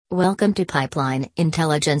Welcome to Pipeline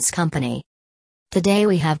Intelligence Company. Today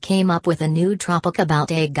we have came up with a new topic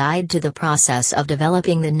about a guide to the process of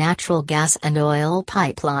developing the natural gas and oil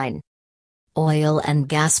pipeline. Oil and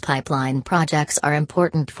gas pipeline projects are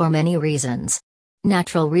important for many reasons.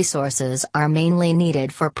 Natural resources are mainly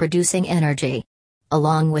needed for producing energy.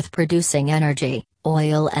 Along with producing energy,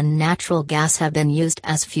 oil and natural gas have been used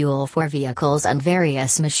as fuel for vehicles and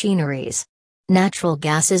various machineries. Natural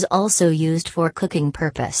gas is also used for cooking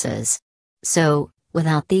purposes. So,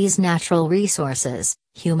 without these natural resources,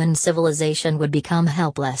 human civilization would become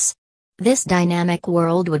helpless. This dynamic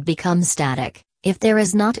world would become static if there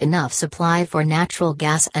is not enough supply for natural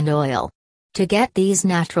gas and oil. To get these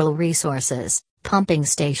natural resources, pumping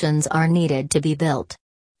stations are needed to be built.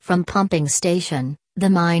 From pumping station, the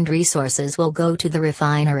mined resources will go to the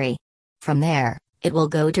refinery. From there, it will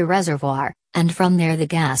go to reservoir, and from there the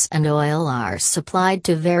gas and oil are supplied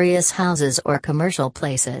to various houses or commercial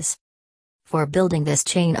places. For building this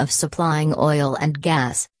chain of supplying oil and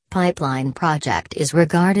gas, pipeline project is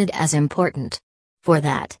regarded as important. For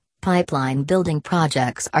that, pipeline building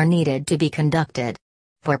projects are needed to be conducted.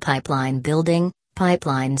 For pipeline building,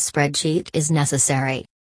 pipeline spreadsheet is necessary.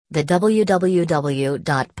 The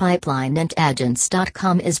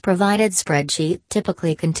www.pipelineintelligence.com is provided spreadsheet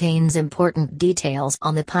typically contains important details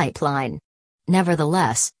on the pipeline.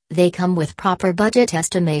 Nevertheless, they come with proper budget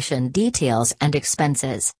estimation details and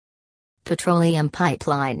expenses. Petroleum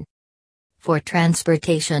pipeline. For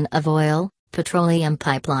transportation of oil, petroleum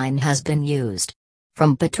pipeline has been used.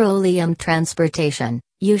 From petroleum transportation,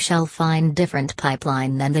 you shall find different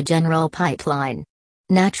pipeline than the general pipeline.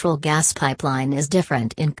 Natural gas pipeline is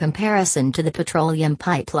different in comparison to the petroleum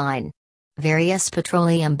pipeline. Various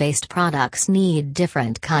petroleum-based products need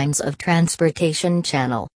different kinds of transportation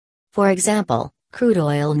channel. For example, crude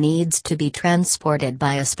oil needs to be transported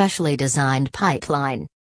by a specially designed pipeline.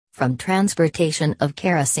 From transportation of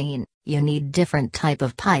kerosene, you need different type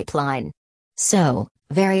of pipeline. So,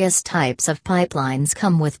 various types of pipelines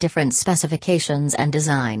come with different specifications and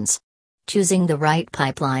designs. Choosing the right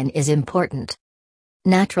pipeline is important.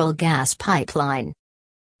 Natural gas pipeline.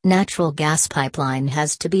 Natural gas pipeline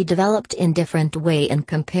has to be developed in different way and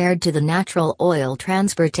compared to the natural oil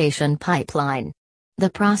transportation pipeline. The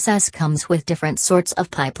process comes with different sorts of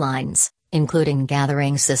pipelines, including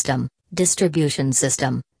gathering system, distribution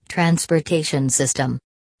system, transportation system.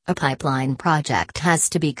 A pipeline project has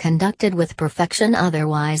to be conducted with perfection,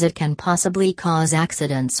 otherwise it can possibly cause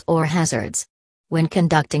accidents or hazards. When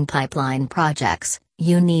conducting pipeline projects,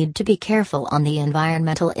 you need to be careful on the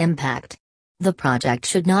environmental impact. The project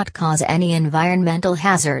should not cause any environmental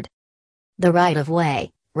hazard. The right-of-way,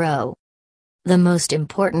 ROW. The most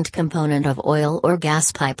important component of oil or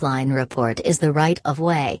gas pipeline report is the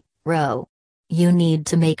right-of-way, ROW. You need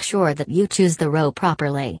to make sure that you choose the ROW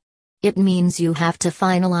properly. It means you have to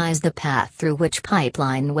finalize the path through which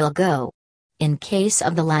pipeline will go. In case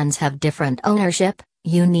of the lands have different ownership,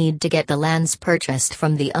 you need to get the lands purchased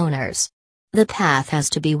from the owners. The path has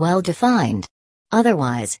to be well defined.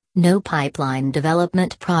 Otherwise, no pipeline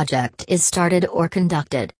development project is started or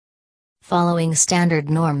conducted. Following standard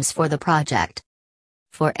norms for the project.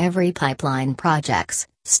 For every pipeline projects,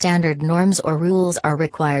 standard norms or rules are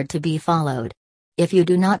required to be followed. If you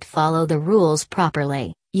do not follow the rules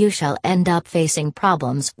properly, you shall end up facing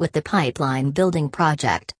problems with the pipeline building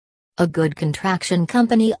project. A good contraction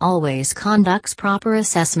company always conducts proper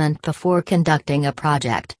assessment before conducting a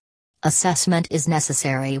project. Assessment is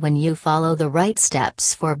necessary when you follow the right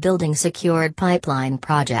steps for building secured pipeline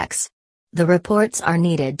projects. The reports are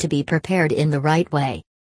needed to be prepared in the right way.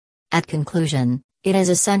 At conclusion, it is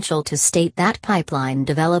essential to state that pipeline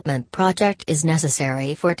development project is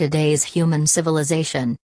necessary for today's human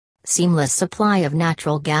civilization. Seamless supply of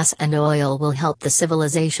natural gas and oil will help the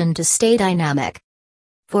civilization to stay dynamic.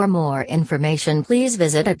 For more information, please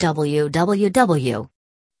visit at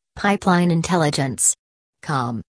www.pipelineintelligence.com.